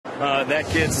That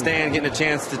kid, Stan, getting a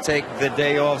chance to take the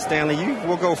day off. Stanley,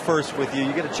 we'll go first with you.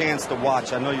 You get a chance to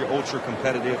watch. I know you're ultra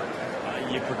competitive.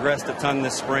 You progressed a ton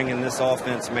this spring in this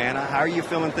offense, man. How are you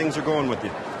feeling things are going with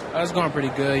you? It's going pretty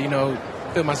good.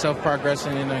 Feel myself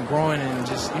progressing and growing and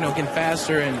just, getting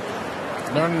faster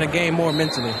and learning the game more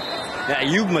mentally. Yeah,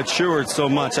 you've matured so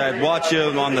much. I'd watch you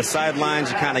on the sidelines.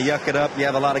 You kind of yuck it up. You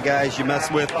have a lot of guys you mess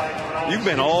with. You've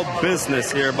been all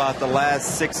business here about the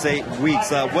last 6-8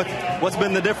 weeks. What's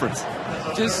been the difference?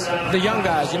 Just the young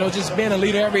guys, just being a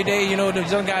leader every day. The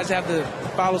young guys have to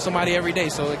follow somebody every day,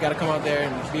 so they got to come out there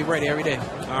and be ready every day.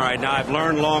 All right, now I've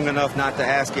learned long enough not to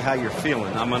ask you how you're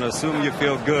feeling. I'm going to assume you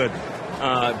feel good.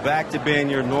 Back to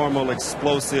being your normal,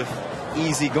 explosive,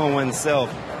 easygoing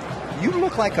self. You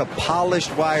look like a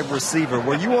polished wide receiver.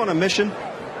 Were you on a mission?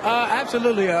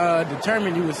 Absolutely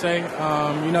determined, you would say.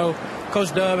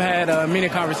 Coach Dub had many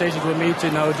conversations with me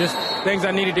to know just things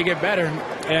I needed to get better.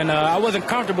 And I wasn't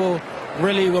comfortable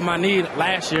really with my knee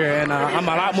last year. And I'm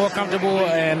a lot more comfortable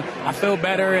and I feel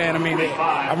better. And,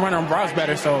 I'm running routes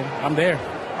better, so I'm there.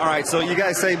 All right, so you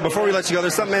guys say, before we let you go,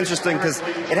 there's something interesting because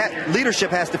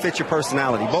leadership has to fit your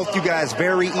personality. Both you guys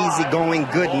very easygoing,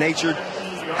 good-natured.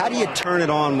 How do you turn it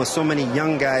on with so many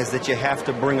young guys that you have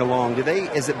to bring along?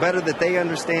 Is it better that they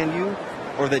understand you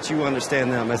or that you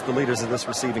understand them as the leaders of this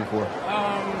receiving corps?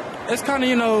 It's kind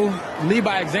of, lead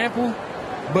by example,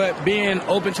 but being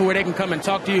open to where they can come and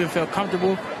talk to you and feel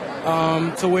comfortable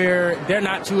to where they're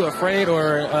not too afraid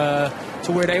or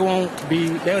to where they won't be,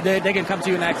 they can come to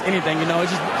you and ask anything,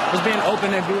 It's just being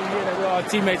open and being here that we're all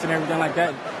teammates and everything like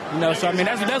that. So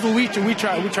that's what we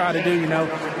try to do,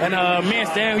 And me and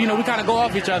Stan, we kind of go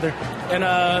off each other. And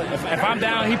if I'm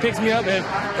down, he picks me up.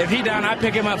 If he down, I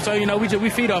pick him up. So we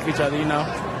feed off each other,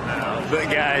 But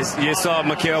guys, you saw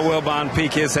Mikael Wilbon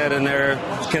peek his head in there.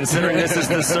 Considering this is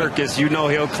the circus,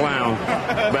 he'll clown.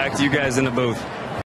 Back to you guys in the booth.